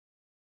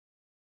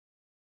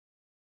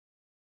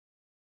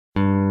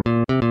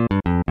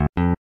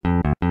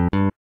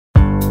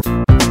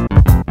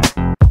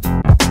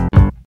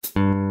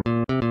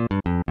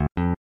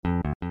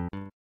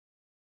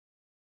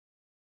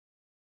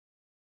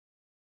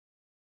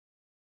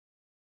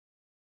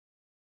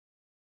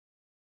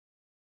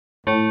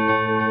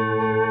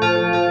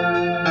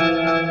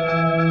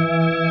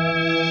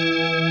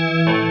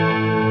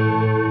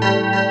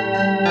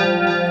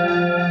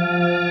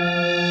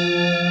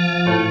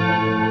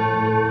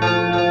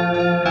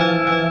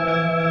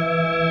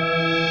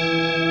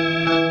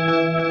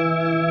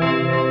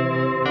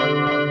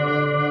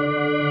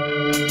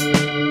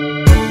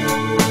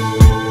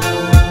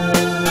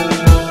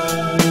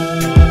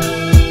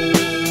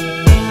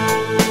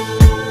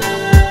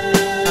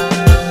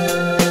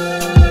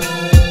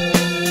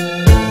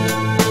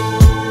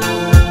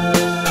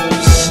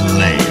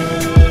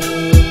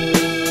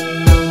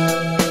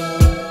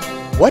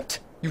What?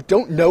 You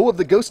don't know of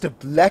the ghost of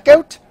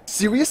Blackout?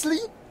 Seriously?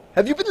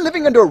 Have you been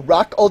living under a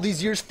rock all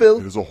these years, Phil?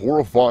 It is a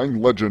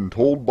horrifying legend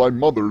told by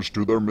mothers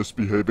to their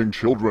misbehaving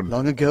children.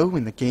 Long ago,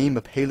 in the game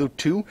of Halo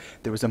 2,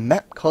 there was a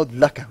map called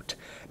Lookout.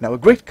 Now, a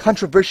great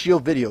controversial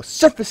video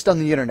surfaced on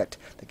the internet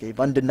that gave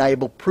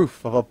undeniable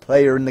proof of a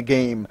player in the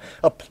game.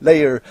 A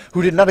player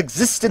who did not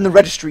exist in the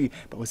registry,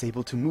 but was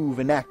able to move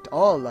and act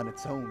all on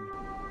its own.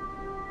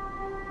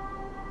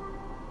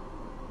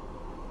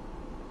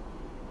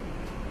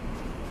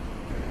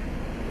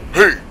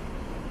 Hey!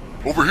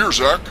 Over here,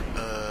 Zach!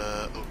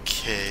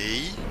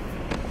 Okay...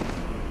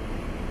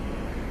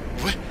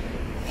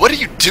 What are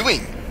you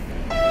doing?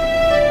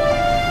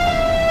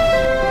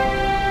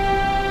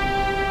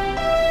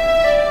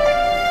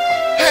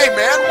 Hey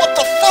man, what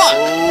the fuck?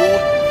 Oh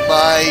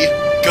my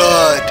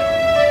god.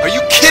 Are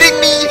you kidding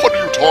me? What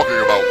are you talking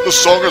about? This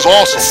song is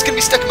awesome! This is gonna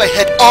be stuck in my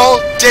head all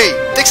day.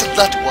 Thanks a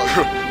lot, Wally.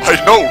 I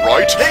know,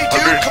 right? Hey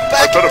dude, come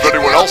back! I bet if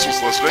anyone else was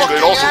listening,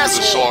 they'd also get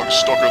this song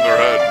stuck in their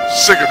head.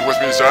 Sing it with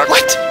me, Zach.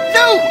 What?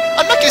 No!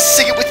 I'm not gonna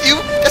sing it with you!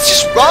 That's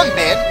just wrong,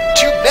 man!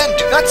 Two men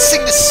do not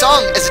sing this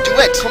song as a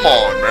duet! Come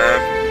on, man.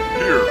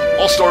 Here,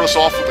 I'll start us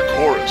off with the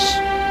chorus.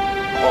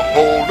 A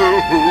whole new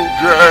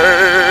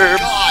game!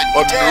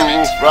 God a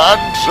new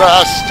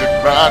fantastic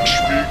match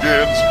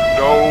begins.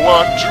 No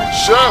one to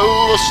tell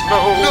us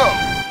no.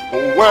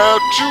 Or where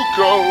to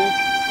go.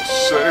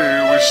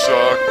 Say we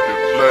suck at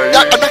playing.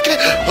 I'm not gonna...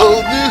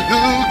 Whole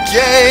new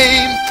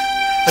game!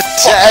 A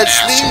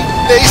dazzling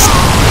face...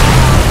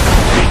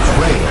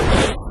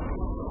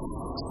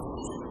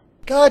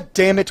 God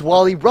damn it,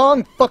 Wally,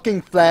 wrong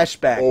fucking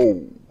flashback.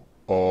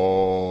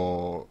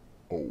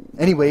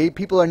 Anyway,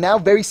 people are now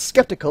very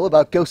skeptical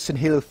about ghosts in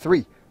Halo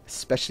 3,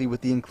 especially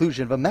with the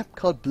inclusion of a map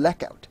called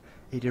Blackout,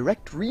 a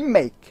direct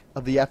remake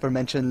of the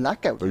aforementioned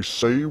Lockout. They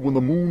say when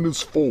the moon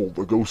is full,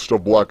 the ghost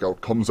of Blackout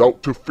comes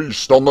out to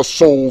feast on the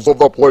souls of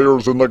the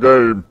players in the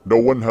game. No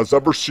one has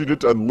ever seen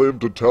it and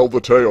lived to tell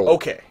the tale.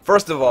 Okay,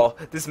 first of all,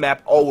 this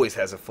map always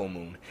has a full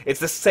moon.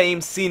 It's the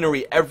same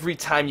scenery every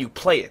time you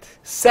play it.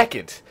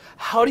 Second,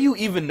 how do you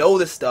even know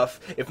this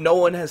stuff if no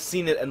one has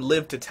seen it and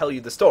lived to tell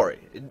you the story?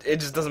 It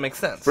just doesn't make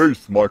sense.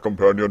 Faith, my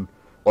companion.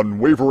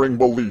 Unwavering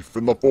belief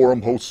in the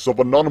forum hosts of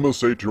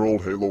anonymous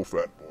 8-year-old Halo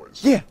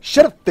fanboys. Yeah,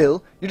 shut up,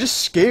 Phil. You're just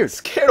scared.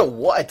 Scared of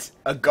what?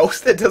 A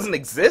ghost that doesn't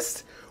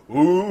exist?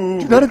 Ooh.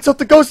 Do not insult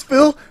the ghost,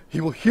 Phil.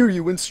 He will hear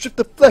you and strip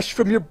the flesh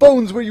from your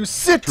bones where you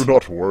sit. Do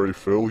not worry,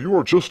 Phil. You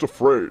are just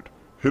afraid.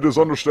 It is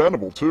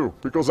understandable, too,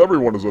 because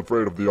everyone is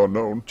afraid of the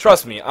unknown.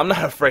 Trust me, I'm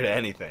not afraid of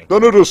anything.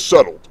 Then it is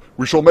settled.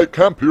 We shall make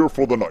camp here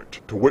for the night,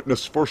 to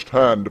witness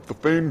firsthand if the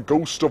famed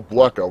ghost of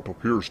Blackout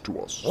appears to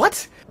us.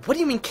 What? What do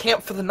you mean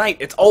camp for the night?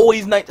 It's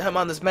always nighttime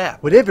on this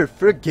map. Whatever,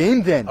 for a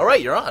game then.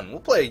 Alright, you're on. We'll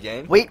play a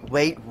game.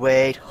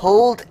 Wait.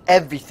 Hold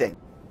everything.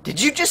 Did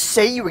you just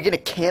say you were gonna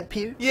camp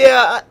here?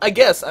 Yeah, I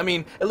guess. I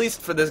mean, at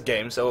least for this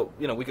game, so,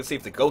 you know, we can see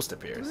if the ghost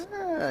appears.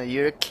 Ah,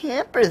 you're a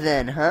camper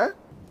then, huh?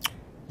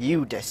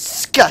 You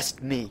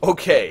disgust me.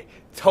 Okay,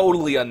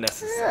 totally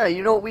unnecessary. Yeah,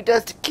 you know what we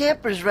does to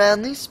campers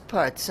around these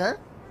parts, huh?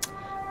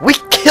 We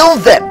kill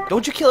them!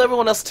 Don't you kill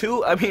everyone else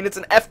too? I mean, it's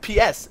an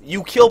FPS.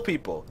 You kill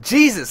people.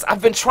 Jesus,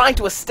 I've been trying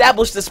to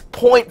establish this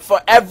point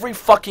for every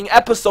fucking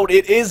episode.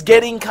 It is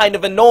getting kind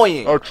of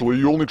annoying. Actually,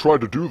 you only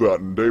tried to do that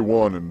in day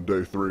 1 and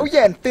day 3. Oh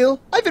yeah, and Phil,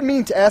 I've been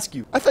meaning to ask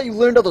you. I thought you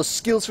learned all those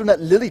skills from that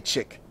Lily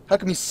chick. How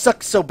come you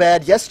sucked so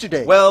bad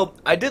yesterday? Well,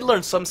 I did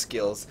learn some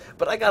skills,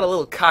 but I got a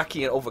little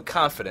cocky and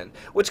overconfident,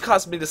 which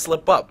caused me to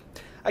slip up.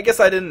 I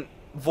guess I didn't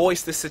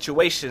voice the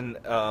situation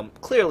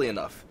clearly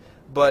enough.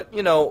 But,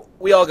 you know,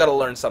 we all gotta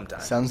learn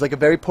sometime. Sounds like a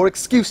very poor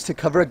excuse to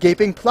cover a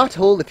gaping plot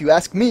hole, if you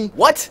ask me.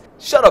 What?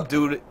 Shut up,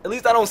 dude. At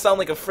least I don't sound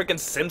like a frickin'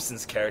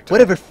 Simpsons character.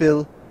 Whatever,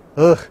 Phil.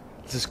 Ugh,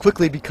 this is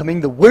quickly becoming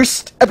the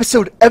worst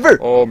episode ever!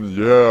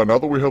 Yeah, now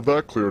that we have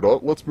that cleared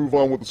up, let's move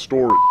on with the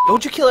story.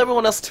 Don't you kill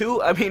everyone else too?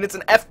 I mean, it's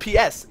an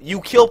FPS. You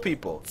kill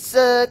people.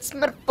 It's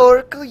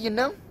metaphorical, you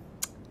know?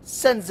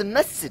 Sends a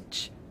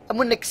message. I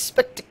wouldn't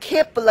expect a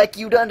camper like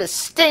you to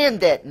understand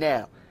that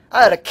now.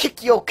 I ought to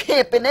kick your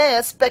camping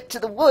ass back to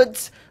the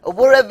woods, or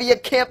wherever your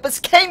campers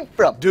came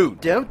from.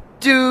 Dude. Don't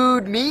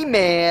dude me,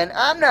 man.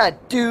 I'm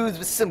not dudes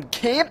with some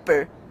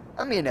camper.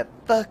 I'm gonna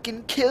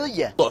fucking kill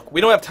ya. Look,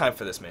 we don't have time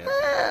for this, man.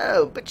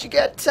 Oh, but you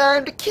got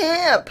time to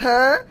camp,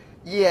 huh?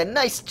 Yeah,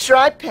 nice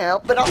try,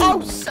 pal, but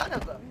oh, son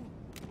of a...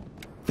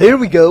 There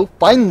we go.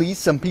 Finally,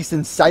 some peace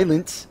and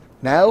silence.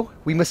 Now,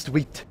 we must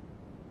wait.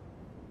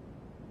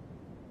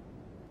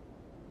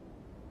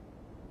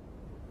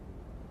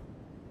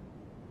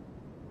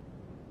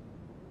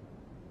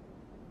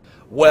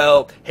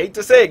 Well, hate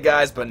to say it,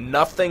 guys, but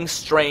nothing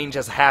strange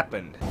has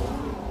happened.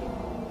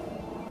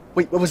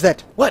 Wait, what was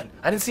that? What?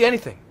 I didn't see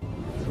anything.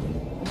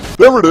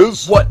 There it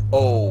is! What?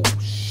 Oh,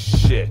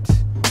 shit.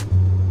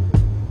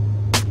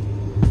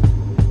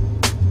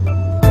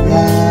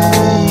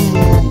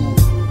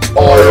 I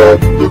am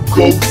the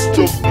ghost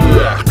of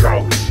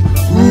Blackout.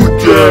 Who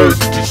dares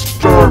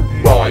disturb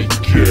my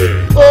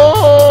game?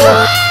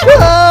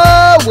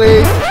 Ah,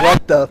 wait,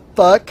 what the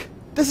fuck?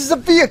 This is a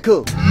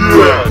vehicle!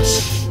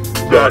 Yes,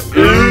 that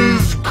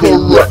is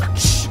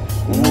correct.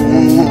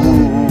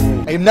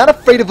 Ooh. I am not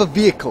afraid of a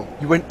vehicle.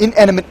 You are an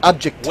inanimate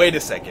object. Wait a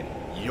second.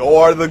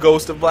 You're the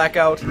ghost of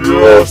Blackout?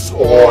 Yes,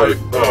 I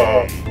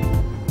am.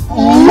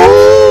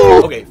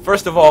 Ooh. Okay,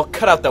 first of all,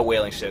 cut out that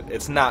wailing shit.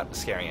 It's not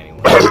scaring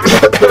anyone.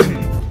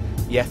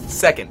 Yeah,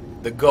 second,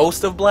 the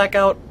ghost of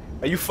Blackout?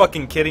 Are you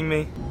fucking kidding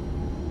me?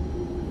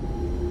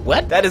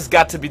 What? That has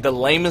got to be the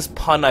lamest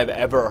pun I've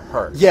ever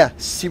heard. Yeah,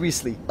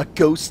 seriously, a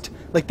ghost?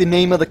 Like the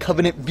name of the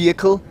Covenant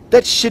vehicle?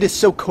 That shit is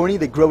so corny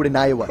they grow it in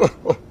Iowa.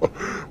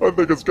 I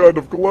think it's kind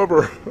of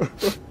clever.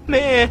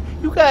 Man,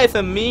 you guys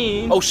are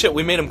mean. Oh shit,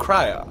 we made him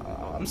cry.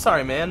 I'm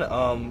sorry, man.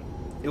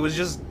 It was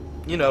just,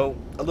 you know,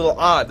 a little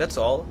odd, that's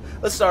all.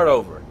 Let's start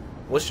over.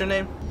 What's your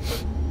name?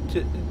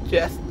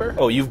 Jasper?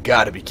 Oh, you've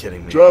got to be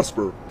kidding me.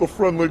 Jasper, the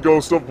friendly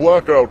ghost of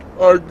Blackout.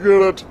 I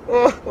get it.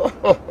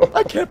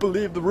 I can't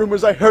believe the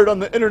rumors I heard on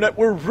the internet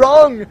were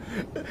wrong!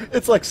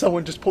 It's like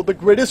someone just pulled the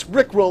greatest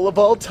Rickroll of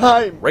all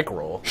time!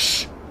 Rickroll?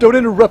 Shh! Don't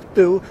interrupt,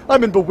 Phil.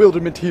 I'm in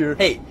bewilderment here.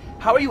 Hey,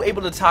 how are you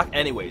able to talk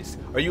anyways?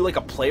 Are you like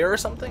a player or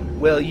something?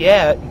 Well,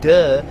 yeah,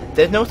 duh.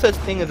 There's no such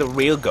thing as a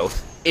real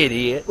ghost,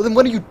 idiot. Well, then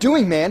what are you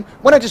doing, man?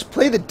 Why not just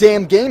play the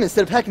damn game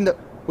instead of hacking the...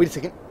 Wait a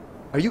second.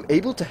 Are you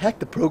able to hack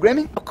the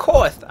programming? Of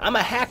course, I'm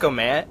a hacker,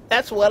 man.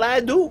 That's what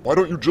I do. Why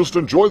don't you just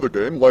enjoy the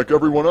game like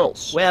everyone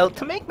else? Well,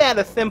 to make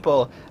matters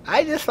simple,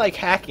 I just like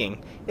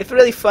hacking. It's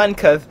really fun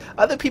because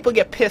other people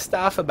get pissed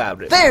off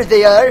about it. There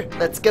they are.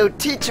 Let's go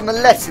teach them a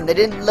lesson they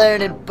didn't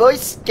learn in Boy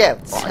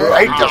Scouts. Don't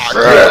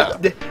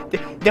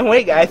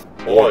worry, guys.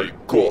 I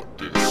got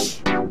this.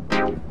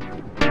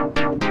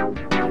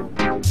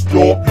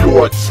 Stop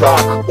your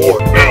attack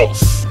or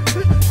else.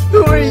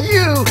 Who are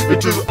you?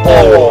 It is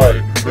I,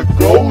 the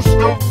ghost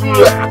of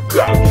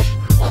Blackout.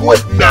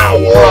 Quit now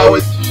or I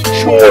will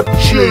eat your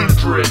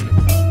children.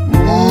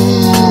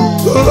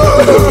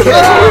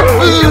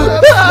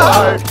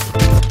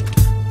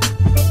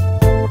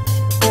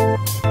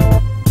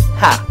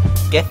 Ha!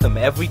 Get them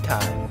every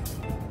time.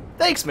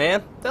 Thanks,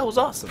 man. That was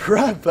awesome.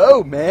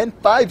 Bravo, man.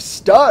 5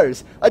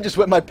 stars. I just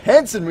wet my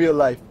pants in real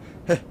life.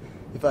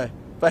 If I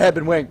had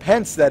been wearing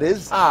pants, that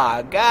is.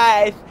 Ah,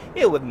 guys,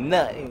 it was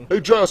nothing. Hey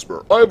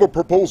Jasper, I have a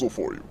proposal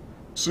for you.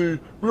 See,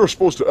 we are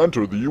supposed to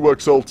enter the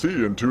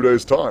UXLT in 2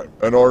 days' time,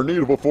 and are in need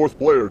of a 4th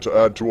player to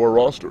add to our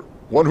roster.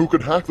 One who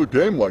could hack the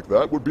game like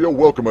that would be a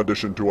welcome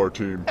addition to our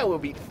team. That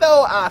would be so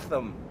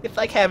awesome. It's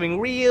like having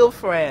real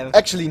friends.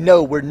 Actually,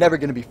 no, we're never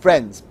gonna be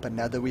friends. But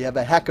now that we have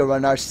a hacker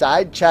on our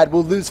side, Chad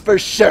will lose for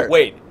sure.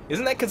 Wait,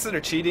 isn't that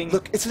considered cheating?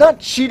 Look, it's not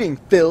cheating,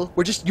 Phil.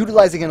 We're just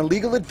utilizing an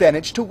illegal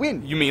advantage to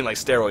win. You mean like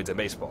steroids in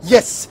baseball?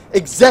 Yes,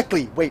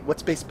 exactly. Wait,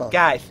 what's baseball?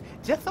 Guys,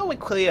 just so we're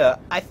clear,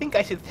 I think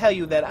I should tell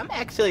you that I'm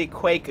actually a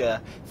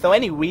Quaker, so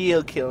any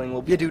real killing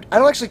will be... Yeah, dude, I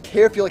don't actually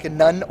care if you're like a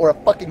nun or a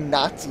fucking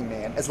Nazi,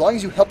 man. As long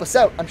as you help us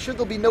out, I'm sure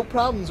there'll be no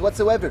problems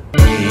whatsoever.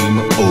 Game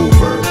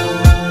over.